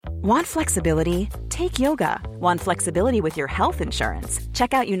Want flexibility? Take yoga. Want flexibility with your health insurance?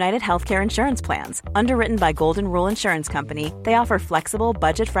 Check out United Healthcare Insurance Plans. Underwritten by Golden Rule Insurance Company, they offer flexible,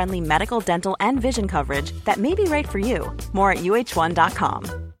 budget-friendly medical, dental, and vision coverage that may be right for you. More at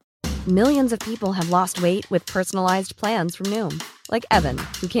uh1.com. Millions of people have lost weight with personalized plans from Noom. Like Evan,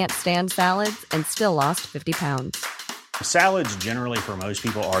 who can't stand salads and still lost 50 pounds. Salads generally for most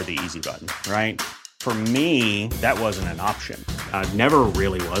people are the easy button, right? For me, that wasn't an option. I never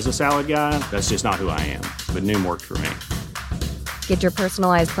really was a salad guy. That's just not who I am. But Noom worked for me. Get your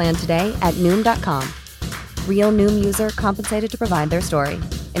personalized plan today at Noom.com. Real Noom user compensated to provide their story.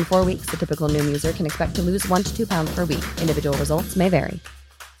 In 4 weeks, the typical Noom user can expect to lose 1 to 2 pounds per week. Individual results may vary.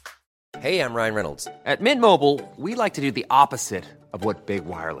 Hey, I'm Ryan Reynolds. At Mint Mobile, we like to do the opposite of what Big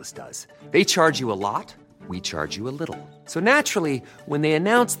Wireless does. They charge you a lot. We charge you a little. So naturally, when they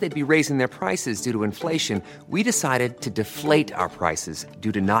announced they'd be raising their prices due to inflation, we decided to deflate our prices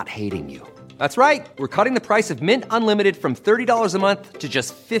due to not hating you. That's right. We're cutting the price of Mint Unlimited from $30 a month to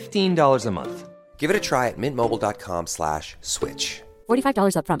just $15 a month. Give it a try at mintmobile.com/switch.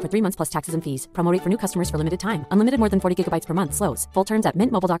 $45 up front for 3 months plus taxes and fees. Promo rate for new customers for limited time. Unlimited more than 40 gigabytes per month. Slows full terms at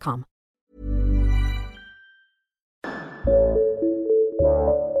mintmobile.com.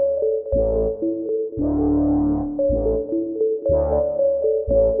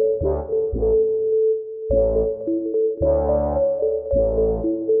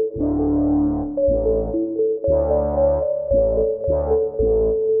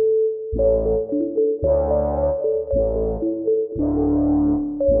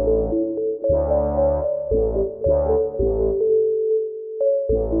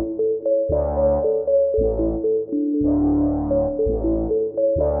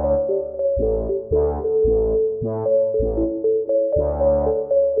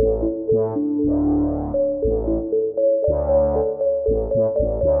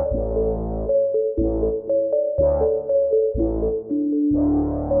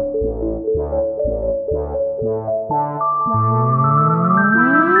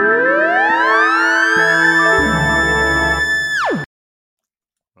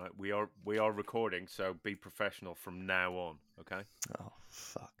 We are recording, so be professional from now on, okay? Oh,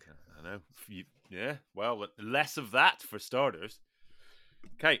 fuck. I know. Yeah, well, less of that for starters.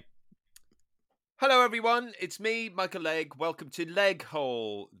 Okay. Hello, everyone. It's me, Michael Legg. Welcome to Leg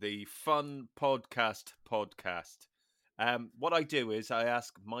Hole, the fun podcast. What I do is I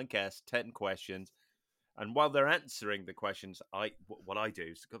ask my guests 10 questions, and while they're answering the questions, what I do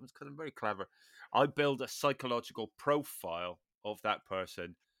is, because I'm very clever, I build a psychological profile of that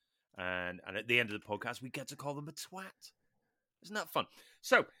person. And at the end of the podcast, we get to call them a twat. Isn't that fun?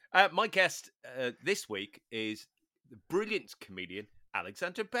 So, my guest this week is the brilliant comedian,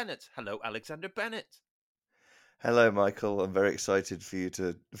 Alexander Bennett. Hello, Alexander Bennett. Hello, Michael. I'm very excited for you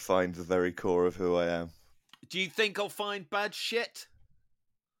to find the very core of who I am. Do you think I'll find bad shit?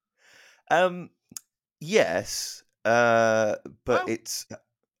 Yes, but it's...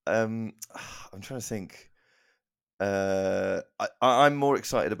 I'm trying to think... I'm more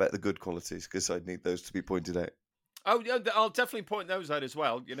excited about the good qualities because I need those to be pointed out. Oh, yeah, I'll definitely point those out as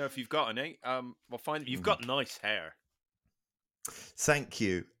well. You know, if you've got any, we'll find you've got nice hair. Thank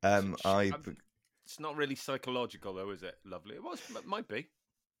you. It's not really psychological, though, is it? Lovely. It might be.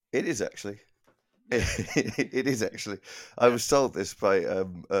 It is actually. It is actually. I was told this by a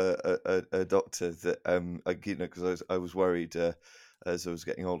doctor that because I was worried as I was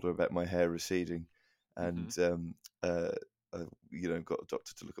getting older about my hair receding. And got a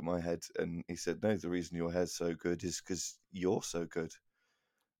doctor to look at my head, and he said, "No, the reason your hair's so good is because you're so good.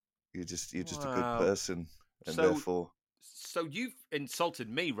 You're just a good person, and therefore." So you've insulted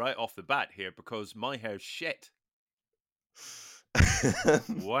me right off the bat here because my hair's shit.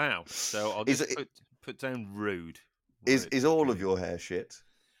 Wow. So I'll just put down rude. Is all of your hair shit?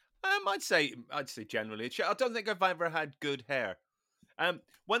 I'd say generally it's shit. I don't think I've ever had good hair.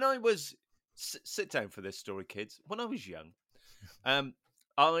 When I was sit down for this story, kids. When I was young,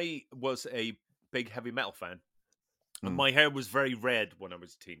 I was a big heavy metal fan. And my hair was very red when I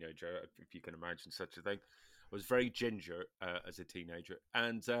was a teenager, if you can imagine such a thing. I was very ginger as a teenager.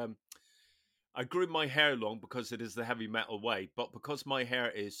 And I grew my hair long because it is the heavy metal way. But because my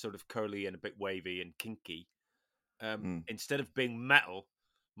hair is sort of curly and a bit wavy and kinky, instead of being metal,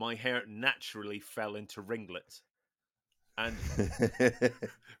 my hair naturally fell into ringlets. And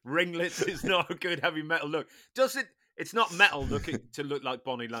ringlets is not a good heavy metal look. Does it? It's not metal looking to look like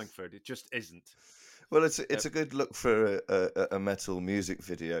Bonnie Langford. It just isn't. Well, it's a good look for a metal music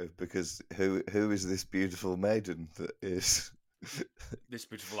video because who is this beautiful maiden that is this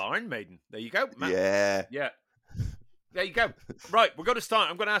beautiful Iron Maiden? There you go. Yeah. There you go. Right, we're going to start.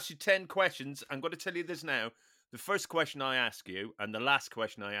 I'm going to ask you 10 questions. I'm going to tell you this now. The first question I ask you and the last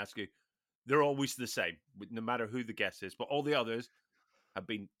question I ask you, they're always the same, no matter who the guest is. But all the others have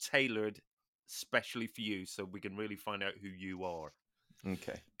been tailored specially for you so we can really find out who you are.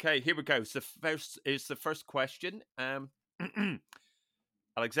 Okay. Okay, here we go. So the first question.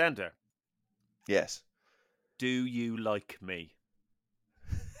 Alexander, Yes. do you like me?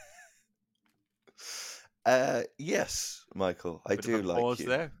 Yes, Michael, I Bit do of a like pause you.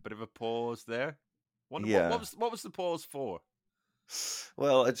 there. Bit of a pause there. Yeah. What was the pause for?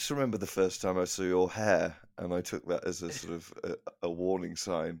 Well, I just remember the first time I saw your hair, and I took that as a sort of a warning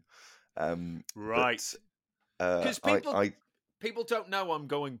sign. Right. Because I, people don't know I'm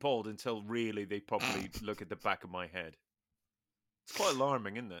going bald until really they probably look at the back of my head. It's quite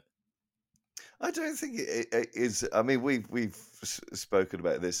alarming, isn't it? I don't think it is. I mean, we've spoken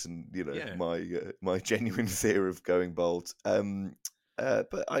about this, and Yeah. my genuine fear of going bald.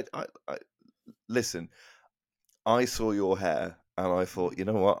 But I listen. I saw your hair, and I thought, you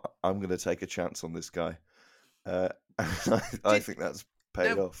know what? I'm going to take a chance on this guy. I think that's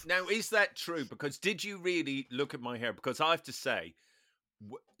paid off. Now, is that true? Because did you really look at my hair? Because I have to say,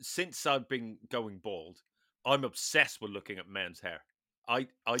 since I've been going bald, I'm obsessed with looking at men's hair. I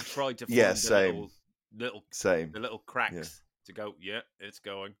tried to find Yeah, the same. the little cracks Yeah. to go. Yeah, it's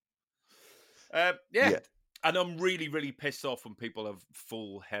going. Yeah. And I'm really, really pissed off when people have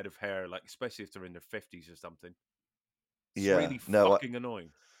full head of hair, like especially if they're in their 50s or something. It's Yeah. really No, fucking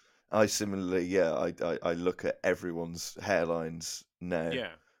annoying. I similarly, yeah, I look at everyone's hairlines now,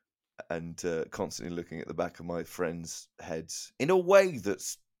 Yeah. and constantly looking at the back of my friends' heads in a way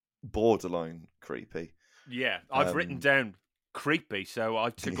that's borderline creepy. Yeah. I've written down creepy, so I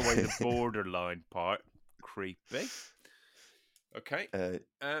took away the Yeah. borderline part. Creepy. Okay.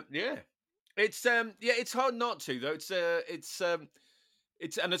 Uh, Yeah. It's hard not to though.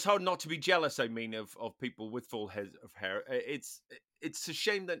 It's hard not to be jealous. I mean, of people with full heads of hair. It's a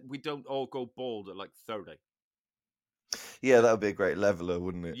shame that we don't all go bald at like 30. Yeah, that would be a great leveler,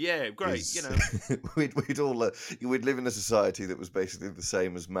 wouldn't it? Yeah, great. We'd all we'd live in a society that was basically the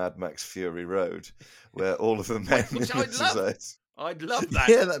same as Mad Max Fury Road, where all of the men in Which the I'd love. society. I'd love that.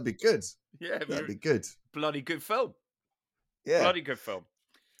 Yeah, that'd be good. Yeah, That'd be good. bloody good film. Yeah, Bloody good film.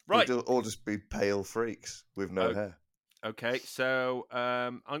 Right. We'd all just be pale freaks with no hair. Okay, so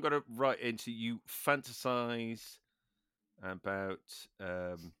I'm going to write into you fantasize about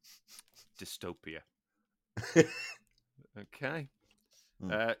dystopia. Okay.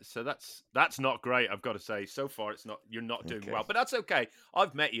 So that's not great, I've got to say. So far, you're not doing well, but that's okay.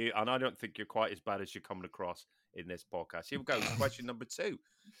 I've met you, and I don't think you're quite as bad as you're coming across in this podcast. Here we go. Question number 2. Okay.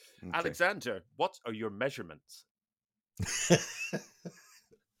 Alexander, what are your measurements?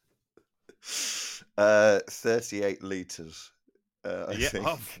 38 liters. I think.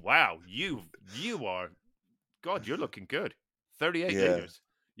 Oh, wow. You are. God, you're looking good. 38 liters.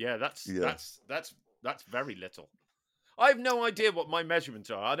 Yeah, that's very little. I have no idea what my measurements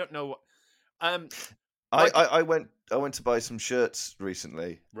are. I don't know what. I went to buy some shirts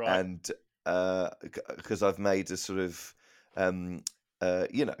recently, right? And because I've made a sort of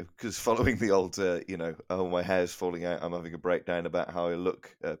because following the old oh, my hair's falling out, I'm having a breakdown about how I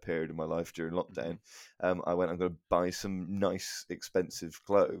look period in my life during lockdown. I'm going to buy some nice expensive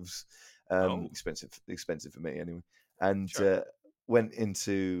clothes, expensive for me anyway, and Sure. went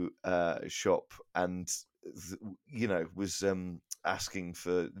into a shop and was asking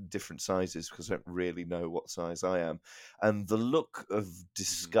for different sizes because I don't really know what size I am, and the look of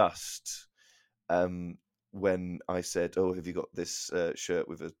disgust when I said, "Oh, have you got this shirt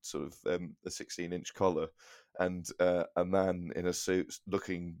with a sort of a 16-inch collar?" and a man in a suit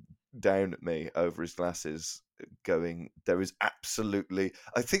looking down at me over his glasses, going, "There is absolutely,"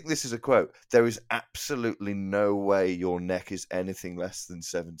 I think this is a quote, "there is absolutely no way your neck is anything less than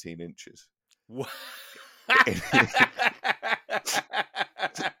 17 inches."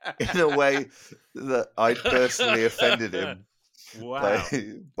 In a way that I personally offended him. Wow.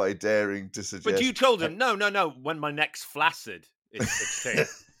 By daring to suggest. But you told him, no. When my neck's flaccid, it's 16.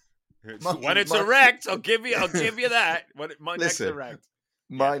 When it's erect, I'll give you that. When my neck's erect.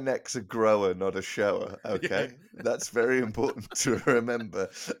 My neck's a grower, not a shower. Okay, that's very important to remember.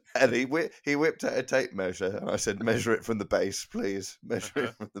 And he whipped out a tape measure, and I said, "Measure it from the base, please. Measure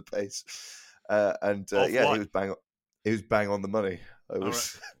it from the base." He was bang on the money.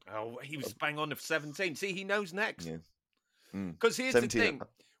 He was bang on of 17. See, he knows next. Yeah. Because here's the thing: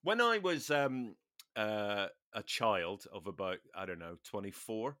 when I was a child of about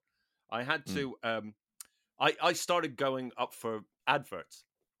 24, I had to. I started going up for adverts,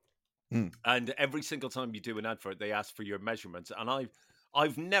 Mm. And every single time you do an advert, they ask for your measurements. And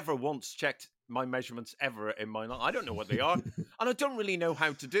I've never once checked my measurements ever in my life. I don't know what they are, and I don't really know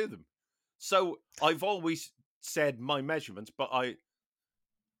how to do them. So I've always said my measurements, but I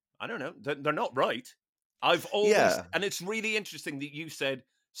don't know. They're not right. I've always, Yeah. and it's really interesting that you said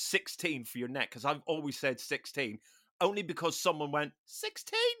 16 for your neck, because I've always said 16, only because someone went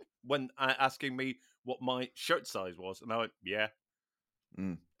 16 when asking me what my shirt size was, and I went, yeah,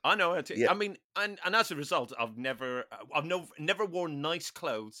 Mm. I know. Yeah. I mean, and as a result, never worn nice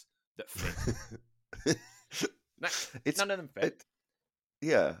clothes that fit. It's None of them fit.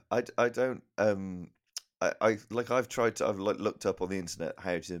 yeah. I don't I like I've tried to I've like looked up on the internet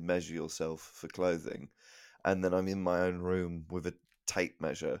how to measure yourself for clothing, and then I'm in my own room with a tape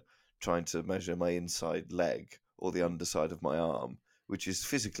measure trying to measure my inside leg or the underside of my arm, which is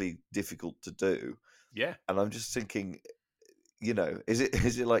physically difficult to do. Yeah. And I'm just thinking, is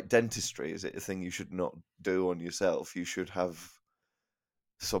it like dentistry? Is it a thing you should not do on yourself? You should have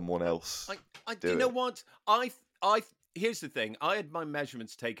someone else Do you do know it. what? Here's the thing. I had my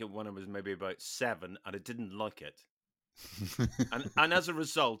measurements taken when I was maybe about 7, and I didn't like it. And as a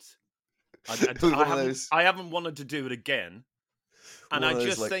result, It was one of those. I haven't wanted to do it again. And One I of those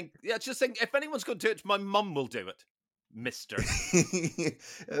just like think, if anyone's going to do it, my mum will do it, Mister.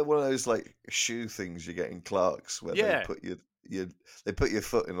 one of those like shoe things you get in Clark's where Yeah. they put your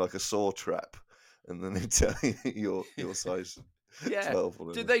foot in like a saw trap, and then they tell you your size Yeah. 12. Or Do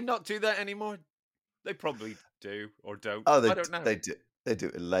whatever. they not do that anymore? They probably do or don't. Oh, I don't know. they do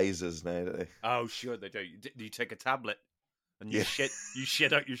it with lasers now, don't they? Oh, sure they do. You take a tablet and Yeah. you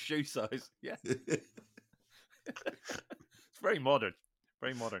shit out your shoe size. Yeah. It's very modern.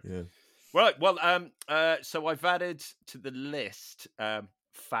 Very modern. Yeah. Right. Well, so I've added to the list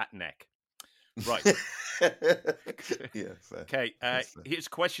fat neck. Right. Yeah. Fair. Okay. That's fair. Here's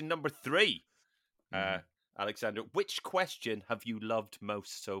question number 3. Mhm. Alexander, which question have you loved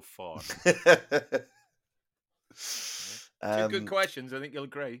most so far? Two good questions. I think you'll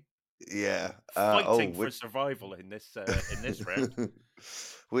agree. Yeah. Fighting for survival in this round.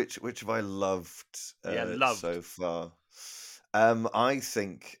 Which have I loved Loved. so far? I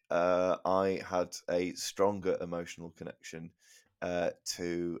think I had a stronger emotional connection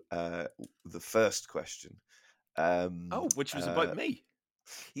to the first question. Which was about me.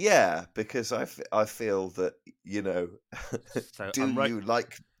 Yeah, because I feel that So do you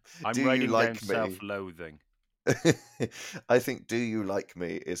like I'm do you writing down like me? self-loathing. I think "Do you like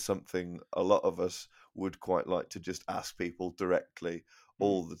me" is something a lot of us would quite like to just ask people directly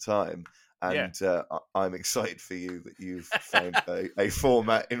all the time. And I'm excited for you that you've found a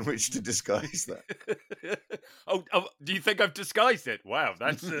format in which to disguise that. oh, do you think I've disguised it? Wow,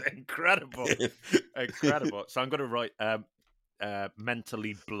 that's incredible. Incredible. So I'm going to write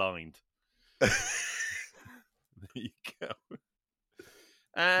mentally blind. There you go.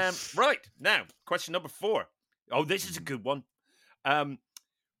 Right, now, question number 4. Oh, this is a good one.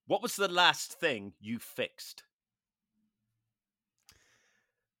 What was the last thing you fixed?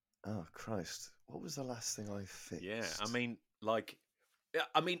 Oh, Christ. What was the last thing I fixed? Yeah, I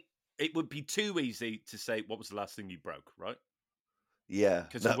mean, it would be too easy to say what was the last thing you broke, right? Yeah.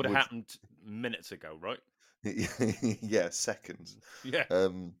 Because it would have happened minutes ago, right? Yeah, seconds. Yeah.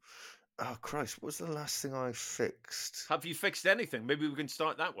 Oh, Christ. What was the last thing I fixed? Have you fixed anything? Maybe we can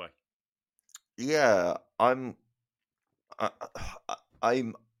start that way. Yeah, I'm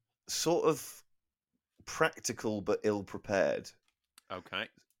sort of practical but ill prepared. Okay.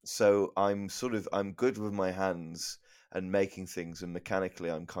 So I'm good with my hands and making things, and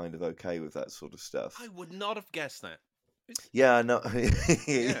mechanically I'm kind of okay with that sort of stuff. I would not have guessed that. Yeah, no,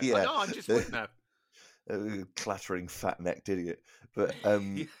 Yeah. yeah. I know, I'm just with now. Clattering fat-necked idiot. But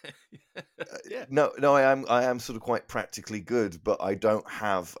Yeah. no, I am sort of quite practically good, but I don't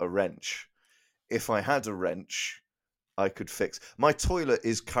have a wrench. If I had a wrench, I could fix. My toilet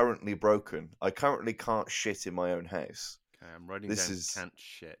is currently broken. I currently can't shit in my own house. Okay, I'm writing down can't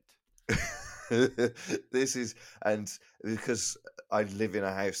shit. This is, and because I live in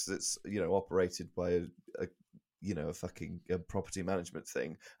a house that's operated by a fucking property management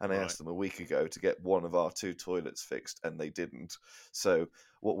thing, and I asked them a week ago to get one of our 2 toilets fixed, and they didn't. So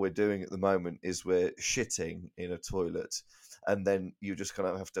what we're doing at the moment is we're shitting in a toilet, and then you just kind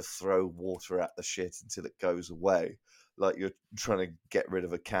of have to throw water at the shit until it goes away, like you're trying to get rid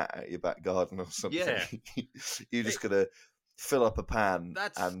of a cat out your back garden or something. Yeah. You're just gonna fill up a pan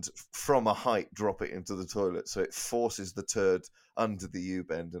and from a height drop it into the toilet, so it forces the turd under the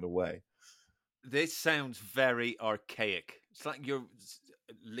U-bend and away. This sounds very archaic. It's like you're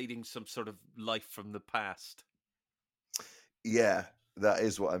leading some sort of life from the past. Yeah, That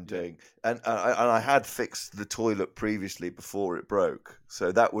is what I'm doing, and I had fixed the toilet previously before it broke,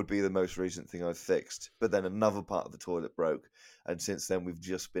 so that would be the most recent thing I've fixed. But then another part of the toilet broke, and since then we've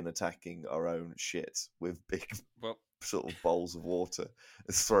just been attacking our own shit with big Well, sort of bowls of water,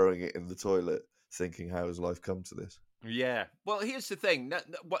 and throwing it in the toilet, thinking, how has life come to this? yeah. Well, here's the thing.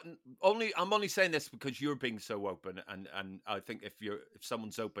 I'm only saying this because you're being so open, and I think if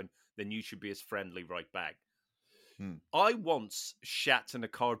someone's open, then you should be as friendly right back. I once shat in a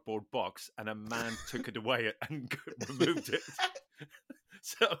cardboard box, and a man took it away and removed it.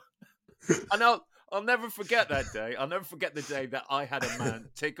 So, and I'll never forget that day. I'll never forget the day that I had a man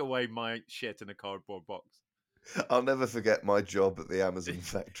take away my shit in a cardboard box. I'll never forget my job at the Amazon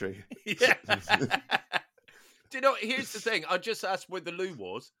factory. Yeah. Do you know? Here's the thing. I just asked where the loo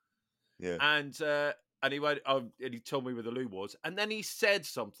was. Yeah. And he went. Oh, and he told me where the loo was, and then he said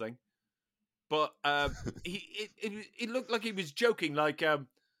something. But he looked like he was joking, like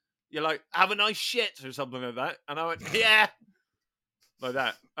you're like, have a nice shit or something like that. And I went, yeah, like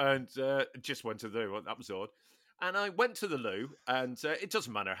that, and just went to the loo. That was odd. And I went to the loo, and it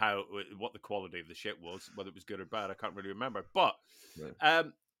doesn't matter what the quality of the shit was, whether it was good or bad. I can't really remember. But I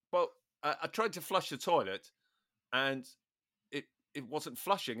tried to flush the toilet, and it wasn't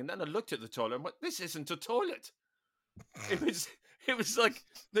flushing. And then I looked at the toilet and went, this isn't a toilet. It was like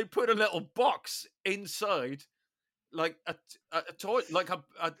they put a little box inside, like a toilet, like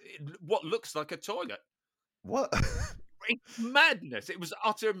what looks like a toilet. What? It's madness! It was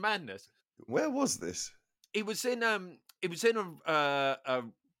utter madness. Where was this? It was in a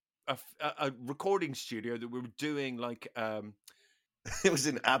recording studio that we were doing, like It was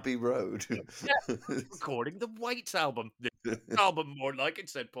in Abbey Road. yeah, recording the Whites album. The album, more like it,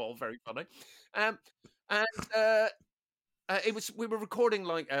 said Paul. Very funny. We were recording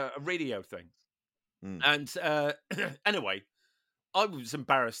like a radio thing. And anyway, I was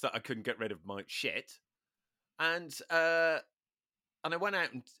embarrassed that I couldn't get rid of my shit. And I went out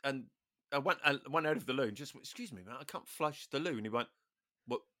and I went out of the loo and just went, excuse me, man, I can't flush the loo. And he went,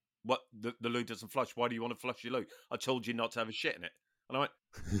 what? The loo doesn't flush. Why do you want to flush your loo? I told you not to have a shit in it. And I went,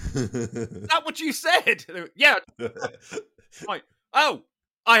 is that what you said? And went, yeah. Right. Oh,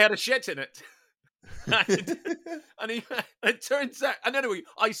 I had a shit in it. and it turns out, and anyway,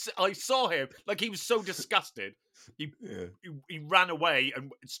 I saw him, like, he was so disgusted, he ran away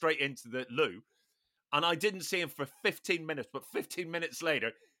and straight into the loo, and I didn't see him for 15 minutes, but 15 minutes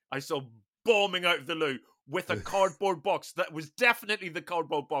later, I saw him bombing out of the loo with a cardboard box that was definitely the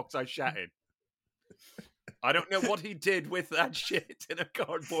cardboard box I shat in. I don't know what he did with that shit in a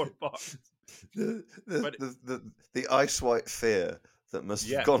cardboard box. The ice white fear that must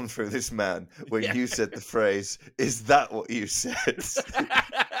have gone through this man when you said the phrase, is that what you said?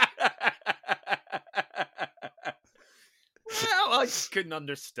 Well, I couldn't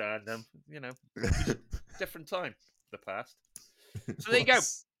understand them, different time, the past. So there you go.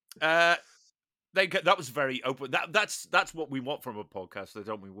 That was very open. That's what we want from a podcast,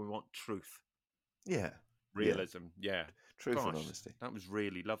 don't we? We want truth. Yeah. Realism. Yeah. Truth and honesty. That was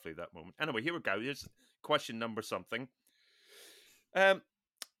really lovely, that moment. Anyway, here we go. Here's question number something.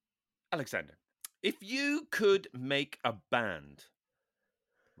 Alexander, if you could make a band,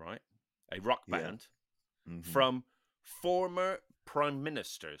 right, a rock band from former prime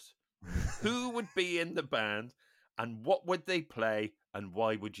ministers, who would be in the band, and what would they play, and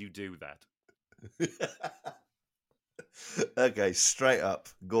why would you do that? Okay, straight up,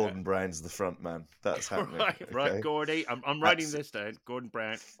 Gordon Brown's the front man. That's happening. Right, okay? Gordy. I'm writing this down. Gordon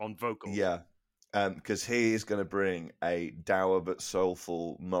Brown on vocals. Yeah. Because he is going to bring a dour but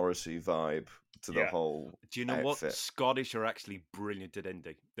soulful Morrissey vibe to the whole. Do you know outfit. what? Scottish are actually brilliant at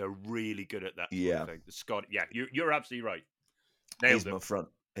indie. They're really good at that. Yeah, sort of thing. The Scott. Yeah, you're absolutely right. He's my front.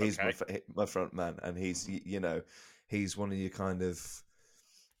 He's my front man, and he's he's one of your kind of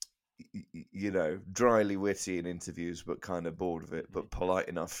dryly witty in interviews, but kind of bored of it, but polite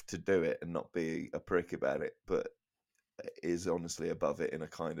enough to do it and not be a prick about it, but is honestly above it in a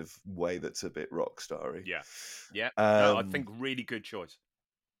kind of way that's a bit rock starry. Yeah. No, I think really good choice.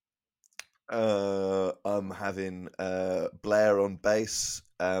 I'm having Blair on bass,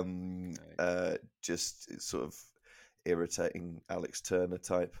 just sort of irritating Alex Turner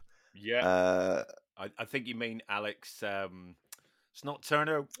type. Yeah. I think you mean Alex. It's not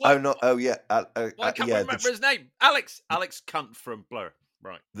Turner. What? Oh no! Oh yeah. I can't remember his name. Alex Cunt from Blur.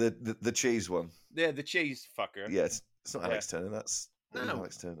 Right. The cheese one. Yeah, the cheese fucker. Yes. It's not Alex Turner. That's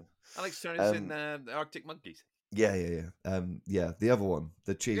Alex Turner. Alex Turner's in the Arctic Monkeys. Yeah. The other one,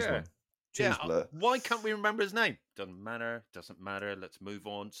 the cheese one. Cheese Blur. Why can't we remember his name? Doesn't matter. Let's move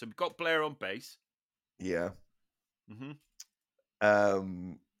on. So we've got Blair on bass. Yeah.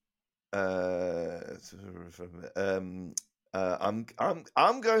 Um, I'm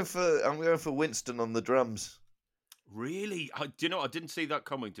going for Winston on the drums. Really? Do you know? I didn't see that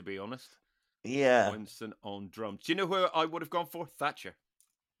coming, to be honest. Yeah, Winston on drums. Do you know who I would have gone for? Thatcher.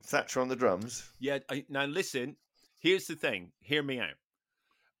 Thatcher on the drums. Yeah. Now listen. Here's the thing. Hear me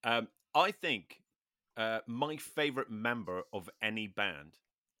out. I think my favorite member of any band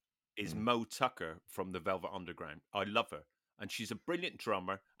is Mo Tucker from the Velvet Underground. I love her, and she's a brilliant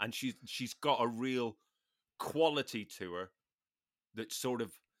drummer, and she's got a real quality to her that sort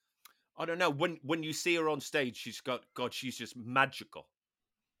of, I don't know, when you see her on stage, she's just magical.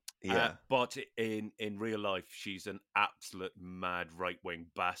 Yeah. But in real life, she's an absolute mad right-wing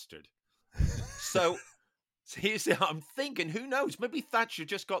bastard. So here's I'm thinking, who knows? Maybe Thatcher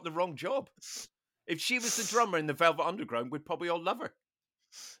just got the wrong job. If she was the drummer in the Velvet Underground, we'd probably all love her.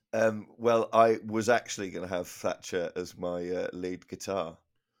 Well, I was actually going to have Thatcher as my lead guitar.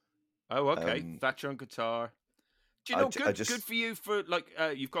 Oh, okay. Thatcher on guitar. Do you know, good for you for, like,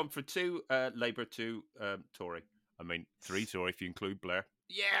 you've gone for 2 Labour, 2 Tory. I mean, 3 Tory if you include Blair.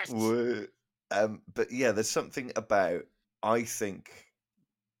 Yes! But yeah, there's something about, I think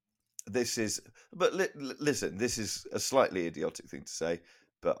this is, but listen, this is a slightly idiotic thing to say,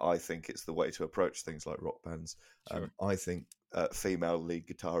 but I think it's the way to approach things like rock bands. Sure. I think female lead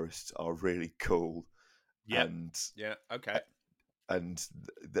guitarists are really cool. Yeah. And yeah. Okay. And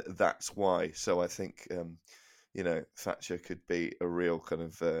that's why. So I think, Thatcher could be a real kind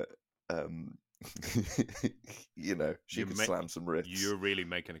of, she could slam some riffs. You're really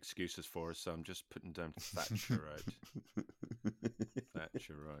making excuses for us, so I'm just putting down Thatcher out.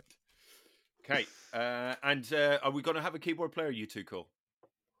 Thatcher right. Okay. And are we going to have a keyboard player? You two cool?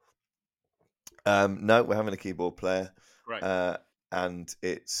 No, we're having a keyboard player. Right. And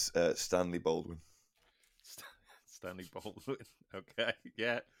it's Stanley Baldwin. Stanley Baldwin. Okay.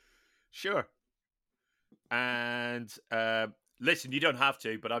 Yeah. Sure. And listen, you don't have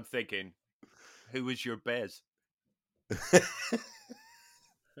to, but I'm thinking, who was your Bez? Do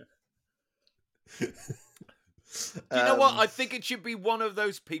you know what? I think it should be one of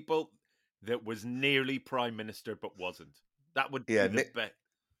those people that was nearly Prime Minister but wasn't. That would be the best.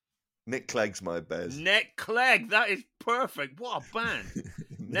 Nick Clegg's my Bez. Nick Clegg, that is perfect. What a band.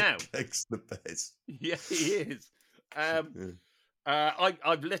 Now, Nick Clegg's the Bez. Yeah, he is.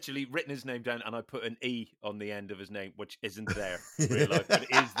 I've literally written his name down and I put an E on the end of his name, which isn't there in real life, but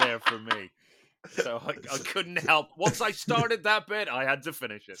it is there for me. So I couldn't help. Once I started that bit, I had to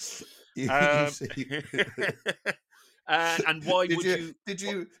finish it. And why did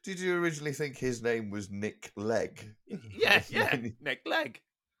you originally think his name was Nick Legg? Yeah, Nick Legg.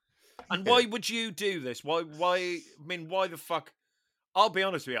 And why would you do this? Why? I mean, why the fuck? I'll be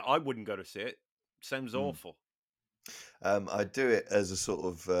honest with you, I wouldn't go to see it. Sounds awful. I do it as a sort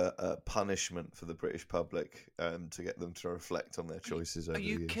of punishment for the British public to get them to reflect on their choices over the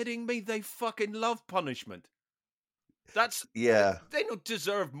years. Are you kidding me? They fucking love punishment. That's yeah. They don't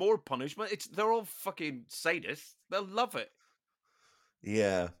deserve more punishment. They're all fucking sadists. They'll love it.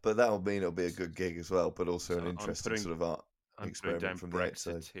 Yeah, but that'll mean it'll be a good gig as well, but also an interesting sort of art experiment from the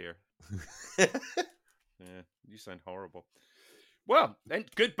outside. Here. Yeah, you sound horrible. Well, then,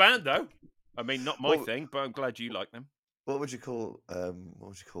 good band though. I mean, not my thing, but I'm glad you like them. What would you call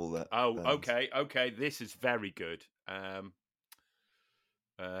that? Oh, band? okay. This is very good.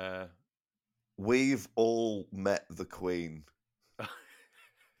 We've all met the Queen.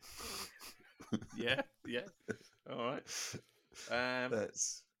 yeah. All right.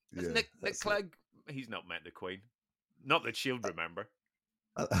 That's Nick Clegg. He's not met the Queen. Not that she'll remember.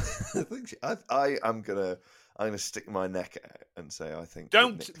 I think I'm gonna stick my neck out and say I think.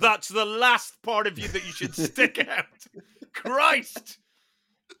 Don't. That's the last part of you that you should stick out. Christ.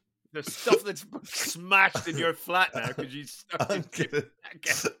 The stuff that's smashed in your flat now because you stuck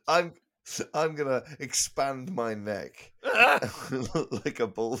I'm gonna expand my neck like a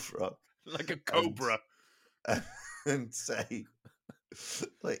bullfrog, like a cobra, and say,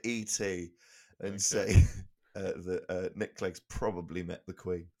 like E.T., and say that Nick Clegg's probably met the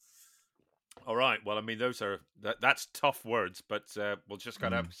Queen. All right. Well, I mean, that's tough words, but we'll just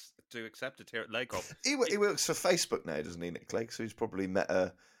gotta have to accept it here at Lego. He works for Facebook now, doesn't he, Nick Clegg? So he's probably met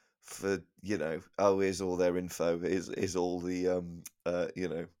her for here's all their info. Here's all the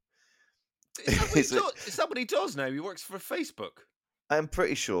Is that what he does now? He works for Facebook. I'm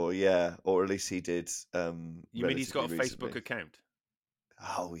pretty sure, yeah, or at least he did. You mean he's got a Facebook account?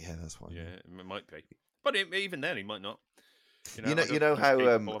 Oh yeah, that's why. Yeah, it might be, but even then, he might not. You know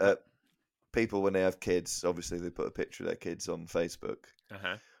how people when they have kids, obviously they put a picture of their kids on Facebook.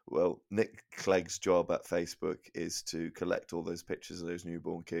 Uh-huh. Well, Nick Clegg's job at Facebook is to collect all those pictures of those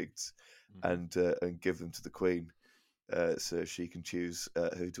newborn kids and give them to the Queen so she can choose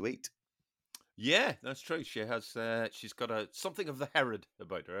who to eat. Yeah, that's true. She has. She's got something of the Herod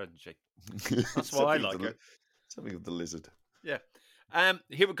about her, hasn't she? That's why I like her. Something of the lizard. Yeah.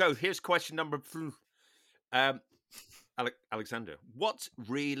 Here we go. Here's question number. Alexander, what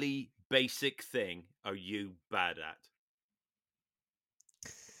really basic thing are you bad at?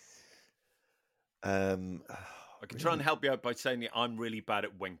 I can try and help you out by saying that I'm really bad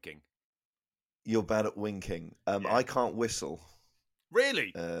at winking. You're bad at winking. Yeah. I can't whistle.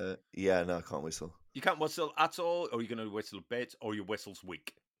 Really? Yeah, no, I can't whistle. You can't whistle at all, or you're going to whistle a bit, or your whistle's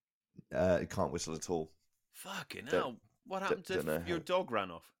weak? I can't whistle at all. Fucking hell. What happens if your dog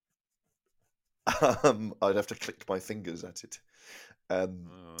ran off? I'd have to click my fingers at it.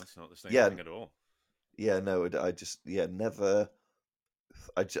 That's not the same thing at all. Yeah, no, I just, never.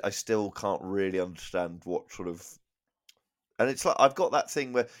 I still can't really understand what sort of. And it's like, I've got that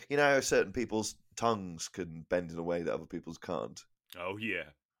thing where, you know, certain people's tongues can bend in a way that other people's can't. Oh, yeah.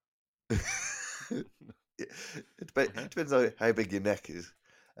 It depends on how big your neck is.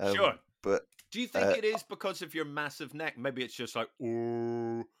 Sure. But do you think it is because of your massive neck? Maybe it's just like,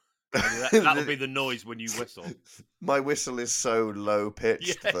 ooh. That'll be the noise when you whistle. My whistle is so low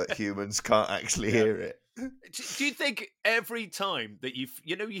pitched that humans can't actually hear it. Do you think every time that you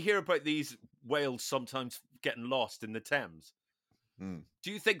hear about these whales sometimes getting lost in the Thames?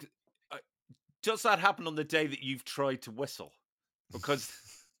 Do you think does that happen on the day that you've tried to whistle? Because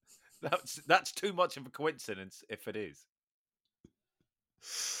that's too much of a coincidence if it is.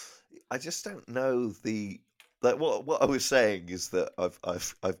 I just don't know what I was saying is that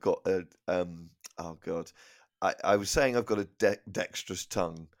I've got a oh god, I was saying I've got a dexterous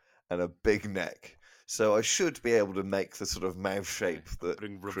tongue and a big neck, so I should be able to make the sort of mouth shape that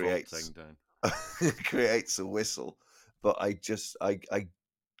creates a whistle, but I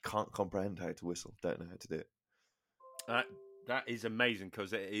can't comprehend how to whistle. Don't know how to do it. That is amazing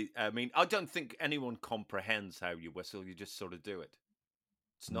because I don't think anyone comprehends how you whistle. You just sort of do it.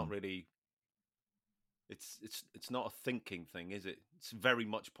 It's not really. It's not a thinking thing, is it? It's very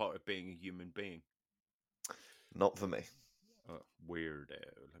much part of being a human being. Not for me. Weirdo.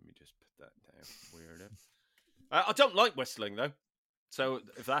 Let me just put that down. Weirdo. I don't like whistling though, so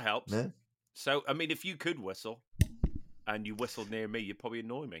if that helps. No. So I mean, if you could whistle, and you whistled near me, you'd probably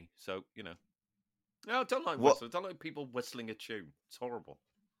annoy me. So you know. No, I don't like whistling. I don't like people whistling a tune. It's horrible.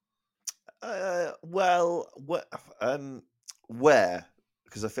 Where?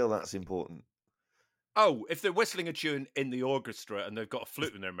 Because I feel that's important. Oh, if they're whistling a tune in the orchestra and they've got a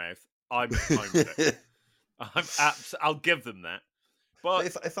flute in their mouth, I'm fine with it. I'll give them that. But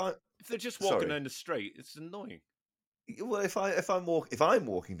if they're just walking down the street, it's annoying. Well, if I'm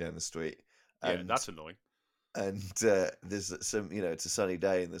walking down the street, that's annoying. And there's some, it's a sunny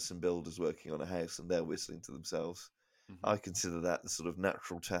day and there's some builders working on a house and they're whistling to themselves. Mm-hmm. I consider that the sort of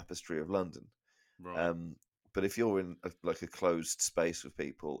natural tapestry of London. Right. But if you're in a closed space with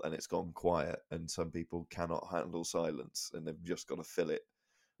people and it's gone quiet and some people cannot handle silence and they've just got to fill it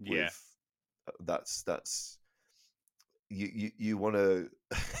with, that's you want to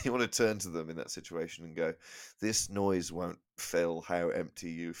turn to them in that situation and go, this noise won't fill how empty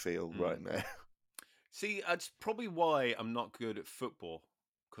you feel right now. See, that's probably why I'm not good at football,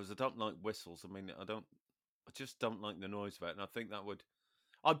 because I don't like whistles. I mean, I just don't like the noise of it, and I think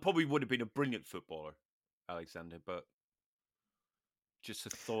I probably would have been a brilliant footballer, Alexander, but just the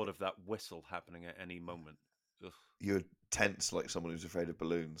thought of that whistle happening at any moment. Ugh. You're tense like someone who's afraid of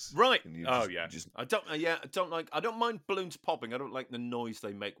balloons, right? I don't mind balloons popping. I don't like the noise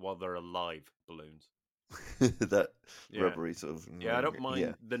they make while they're alive. Balloons. That rubbery sort of. Yeah, I don't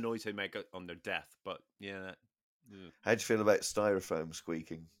mind the noise they make on their death, but How do you feel about styrofoam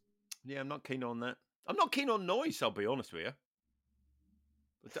squeaking? Yeah, I'm not keen on that. I'm not keen on noise, I'll be honest with you.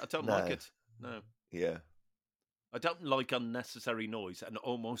 I don't like it. No. Yeah. I don't like unnecessary noise, and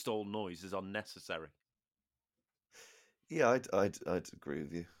almost all noise is unnecessary. Yeah, I'd agree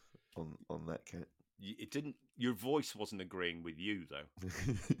with you on that count. It didn't. Your voice wasn't agreeing with you, though.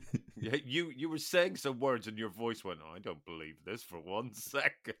 You were saying some words, and your voice went, "Oh, I don't believe this for 1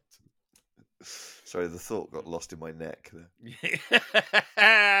 second." Sorry, the thought got lost in my neck there.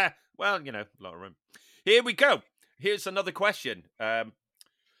 Well, a lot of room. Here we go. Here's another question. Hey,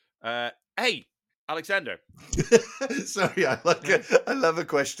 Alexander. Sorry, I love a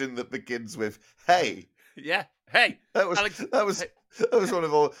question that begins with "Hey." Yeah. Hey. That was one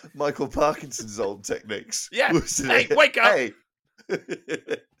of Michael Parkinson's old techniques. Yeah. Hey, wake up. Hey.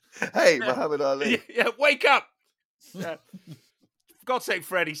 Hey, Muhammad Ali. Yeah, wake up. For God's sake,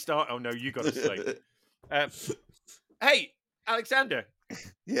 Freddie, start. Oh, no, you got to sleep. Hey, Alexander.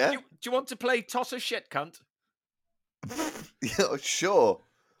 Yeah? Do you want to play Toss a Shit Cunt? Yeah, sure.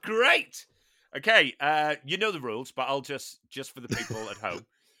 Great. Okay, you know the rules, but I'll just for the people at home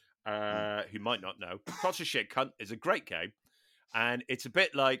who might not know, Toss a Shit Cunt is a great game, and it's a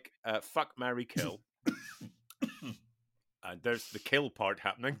bit like Fuck, Marry, Kill. And there's the kill part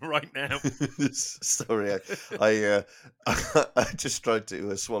happening right now. Sorry, I just tried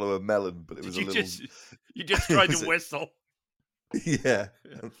to swallow a melon, but it was a little. You just tried to whistle. Yeah,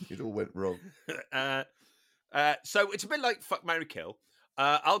 it all went wrong. So it's a bit like Fuck, Marry, Kill.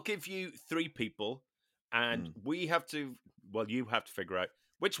 I'll give you 3 people, and we have to. Well, you have to figure out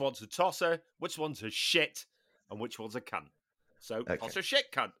which one's a tosser, which one's a shit, and which one's a cunt. So Okay. Tosser,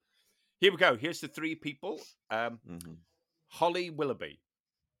 shit, cunt. Here we go. Here's the 3 people. Holly Willoughby,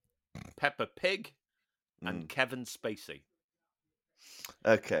 Peppa Pig, and Kevin Spacey.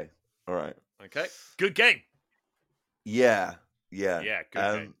 Okay, all right. Okay, good game. Yeah, good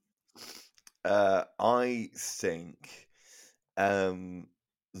game. I think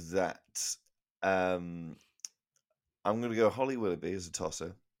that I'm going to go Holly Willoughby as a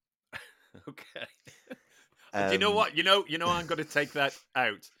tosser. Okay. Do you know what? You know, I'm going to take that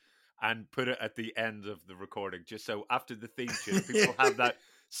out and put it at the end of the recording, just so after the theme tune, people have that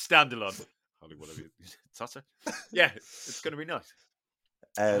standalone. Holly Willoughby, tosser. Yeah, it's going to be nice.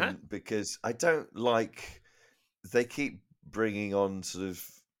 Because I don't like they keep bringing on sort of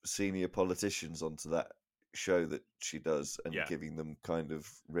senior politicians onto that show that she does and giving them kind of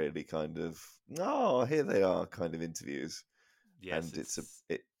really kind of here they are kind of interviews. Yes,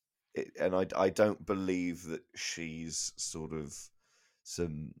 and I don't believe that she's sort of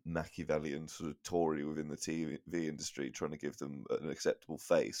some Machiavellian sort of Tory within the TV industry trying to give them an acceptable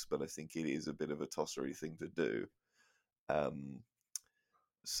face, but I think it is a bit of a tossery thing to do.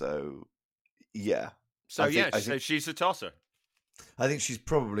 So yeah. So so she's a tosser. I think she's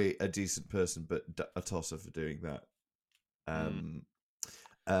probably a decent person, but a tosser for doing that.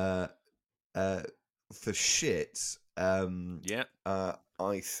 For shit,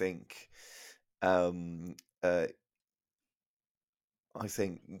 I think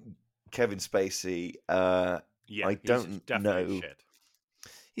Kevin Spacey. I don't know. Shit.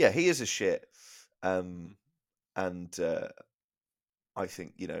 Yeah, he is a shit. And I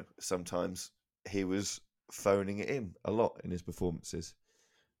think sometimes he was phoning it in a lot in his performances.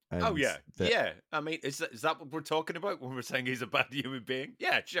 And yeah. I mean, is that what we're talking about when we're saying he's a bad human being?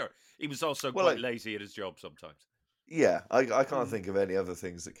 Yeah, sure. He was also quite lazy at his job sometimes. Yeah, I can't think of any other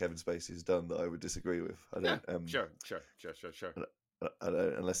things that Kevin Spacey's done that I would disagree with. I don't. Sure. I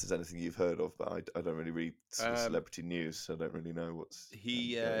don't, unless there's anything you've heard of, but I don't really read celebrity news, so I don't really know what's.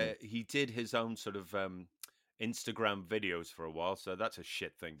 He did his own sort of Instagram videos for a while, so that's a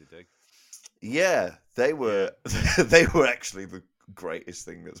shit thing to do. Yeah, they were they were actually the greatest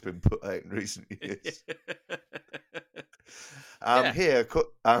thing that's been put out in recent years. I'm here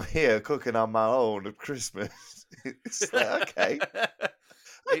cooking on my own at Christmas. It's like,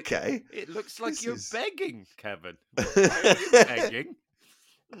 okay. It looks like you're begging, Kevin. Why are you begging?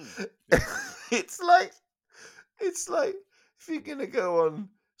 It's like if you're gonna go on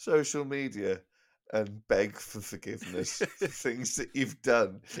social media and beg for forgiveness for things that you've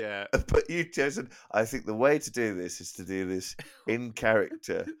done. Yeah. But you've chosen, I think the way to do this is to do this in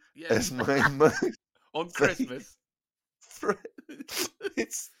character as my most on Christmas.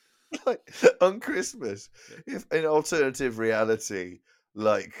 It's like on Christmas, if an alternative reality,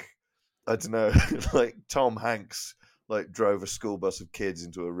 like, I don't know, like Tom Hanks, like drove a school bus of kids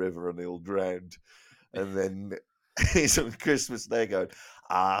into a river and they all drowned. And then he's on Christmas Day going,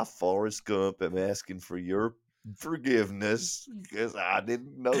 Forrest Gump, I'm asking for your forgiveness because I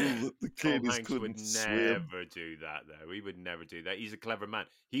didn't know that the kid couldn't swim. Never do that, though. He would never do that. He's a clever man.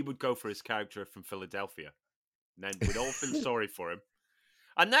 He would go for his character from Philadelphia. And then we'd all feel sorry for him.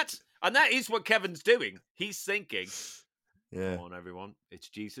 And that is what Kevin's doing. He's thinking, come on, everyone, it's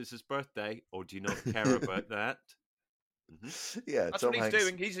Jesus' birthday, or do you not care about that? Mm-hmm. Yeah, that's Tom what he's Hanks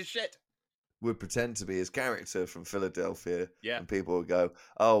doing. He's a shit. Would pretend to be his character from Philadelphia, and people would go,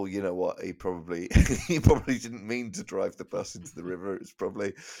 "Oh, you know what? He probably didn't mean to drive the bus into the river. It's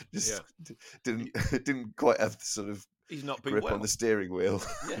probably just didn't quite have the sort of grip on the steering wheel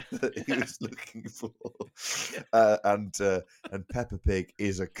that he was looking for." And Peppa Pig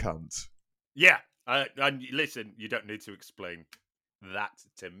is a cunt. Yeah, and listen, you don't need to explain that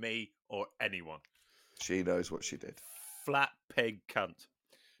to me or anyone. She knows what she did. Flat pig cunt.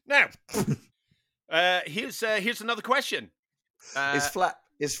 Now, here's another question. Is flat,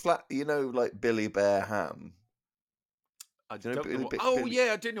 like Billy Bear ham? I Do you know don't know. Billy, What... Bi- Oh, Billy?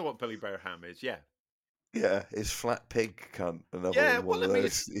 yeah, I do know what Billy Bear Ham is. Yeah. Yeah, it's flat pig cunt. Yeah, Another one well, I of mean,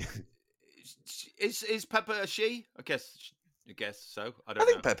 those. is Peppa a she? I guess so. I I don't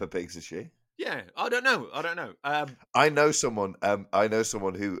know. think Peppa Pig's a she. Yeah, I don't know. I know someone. I know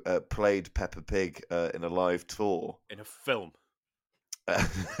someone who played Peppa Pig in a live tour. In a film. No,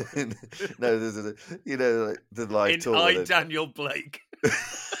 you know, like the live In tour. I, Daniel Blake.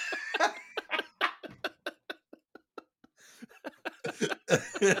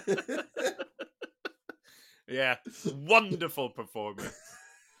 Yeah, wonderful performance.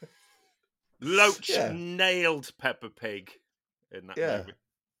 Loach Yeah. nailed Peppa Pig in that Yeah. movie.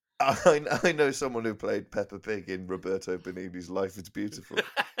 I know someone who played Peppa Pig in Roberto Benigni's Life is Beautiful.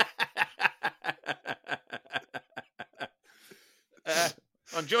 I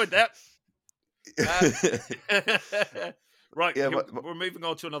enjoyed that. Right, Yeah, we're moving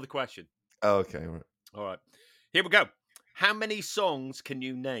on to another question. Oh, okay, right. All right, here we go. How many songs can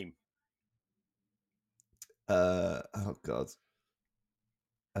you name? Oh God.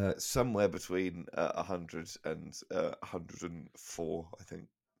 Somewhere between 100 and 104, I think.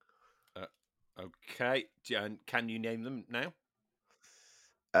 Okay, and can you name them now?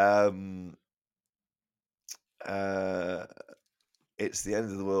 It's the end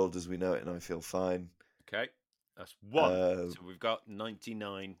of the world as we know it, and I feel fine. Okay, that's one. So we've got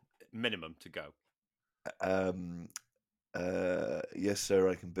 99 minimum to go. Yes, sir,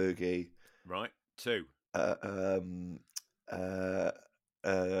 I can boogie. Right, two.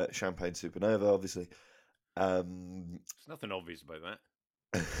 Champagne Supernova, obviously. There's nothing obvious about that.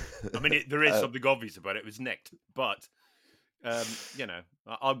 I mean, there is something obvious about it. It was nicked, but you know,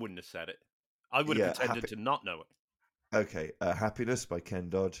 I wouldn't have said it. I would have pretended to not know it. Okay, Happiness by Ken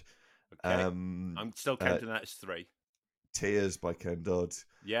Dodd. Okay, I'm still counting that as three. Tears by Ken Dodd.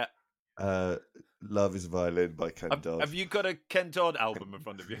 Yeah. Love is a Violin by Ken Dodd. Have you got a Ken Dodd album in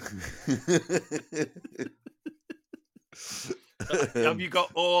front of you? Have you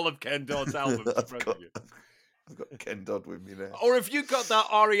got all of Ken Dodd's albums in front of you? I've got Ken Dodd with me now. Or have you got that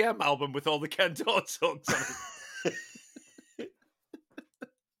REM album with all the Ken Dodd songs on it?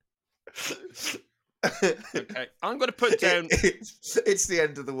 Okay, I'm going to put down... It's the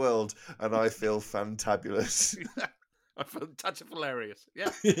end of the world, and I feel fantabulous. I feel that's hilarious.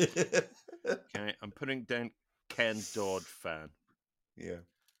 Yeah. Okay, I'm putting down Ken Dodd fan. Yeah,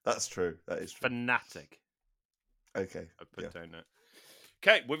 that's true. That is true. Fanatic. Okay. I put down that.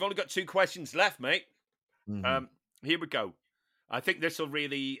 Okay, we've only got 2 questions left, mate. Mm-hmm. Here we go. I think this will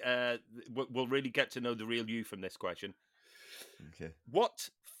really, we'll really get to know the real you from this question. Okay. What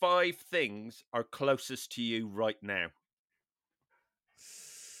 5 things are closest to you right now?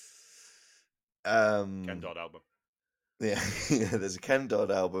 Ken Dodd album. Yeah, there's a Ken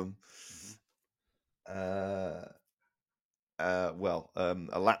Dodd album. Mm-hmm. A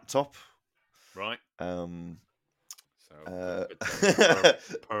laptop. Right.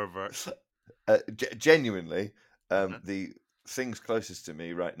 Pervert. Genuinely, the things closest to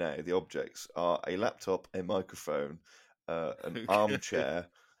me right now, the objects, are a laptop, a microphone, an armchair,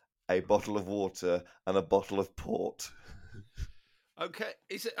 a bottle of water, and a bottle of port. Okay,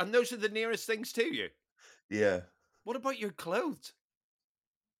 and those are the nearest things to you? Yeah. What about your clothes?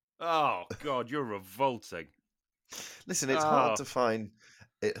 Oh God, you're revolting. Listen, it's hard to find.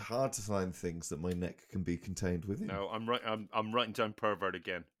 It's hard to find things that my neck can be contained within. No, I'm writing down pervert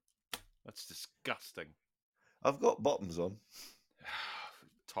again. That's disgusting. I've got bottoms on.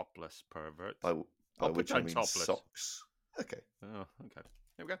 Topless pervert. By which I mean topless. socks. Okay. Oh, okay.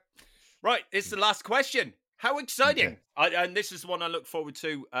 Here we go. Right, it's the last question. How exciting! Okay. And this is the one I look forward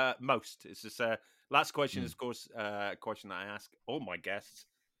to most. It's this last question, is, of course, a question that I ask all my guests.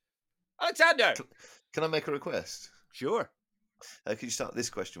 Alexander! Can I make a request? Sure. Could you start this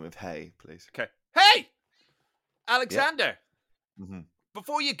question with "Hey," please? Okay. Hey! Alexander! Yeah. Mm-hmm.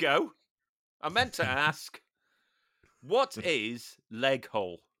 Before you go, I meant to ask, what is leg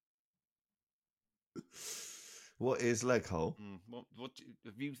hole? What is leg hole? What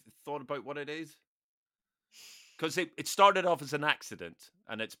have you thought about what it is? Because it started off as an accident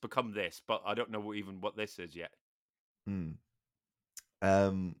and it's become this, but I don't know even what this is yet.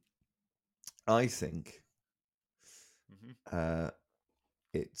 I think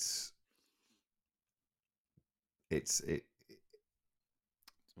it's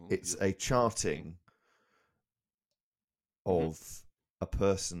a charting of a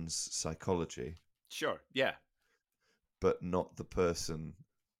person's psychology. Sure, yeah. But not the person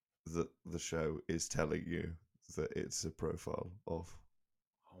that the show is telling you that it's a profile of.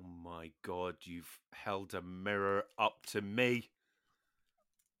 Oh my God, you've held a mirror up to me.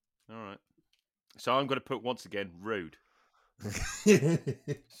 All right. So I'm going to put, once again, rude.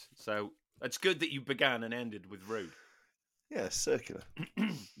 So it's good that you began and ended with rude. Yeah, circular.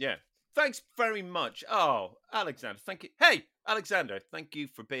 Yeah. Thanks very much. Oh, Alexander, thank you. Hey, Alexander, thank you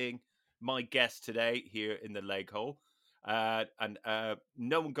for being my guest today here in the leg hole. And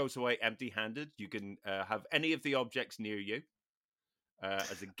no one goes away empty-handed. You can have any of the objects near you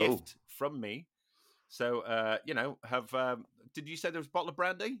as a gift from me. So, have. Did you say there was a bottle of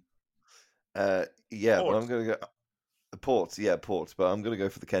brandy? Yeah, but Port. I'm going to go. Port, yeah, port. But I'm going to go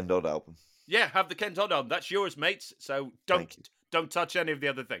for the Ken Dodd album. Yeah, have the Ken Todd on. That's yours, mates. So don't touch any of the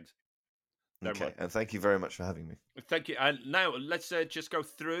other things. Never Okay, mind. and thank you very much for having me. Thank you. And now let's just go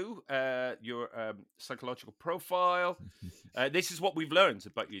through your psychological profile. This is what we've learned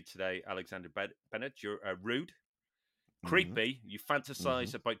about you today, Alexander Bennett. You're rude, creepy. You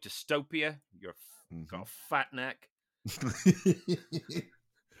fantasize about dystopia. Got a fat neck.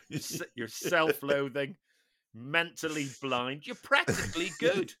 You're self-loathing, mentally blind. You're practically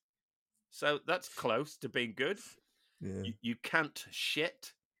good. So that's close to being good. Yeah. You can't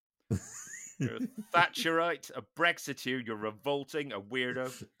shit. You're a Thatcherite, a Brexiteer, you're revolting, a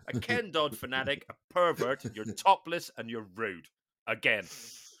weirdo, a Ken Dodd fanatic, a pervert, you're topless, and you're rude. Again.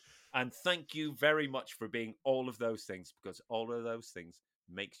 And thank you very much for being all of those things, because all of those things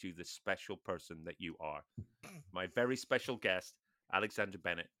makes you the special person that you are. My very special guest, Alexander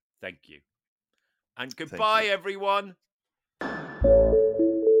Bennett, thank you. And goodbye, everyone.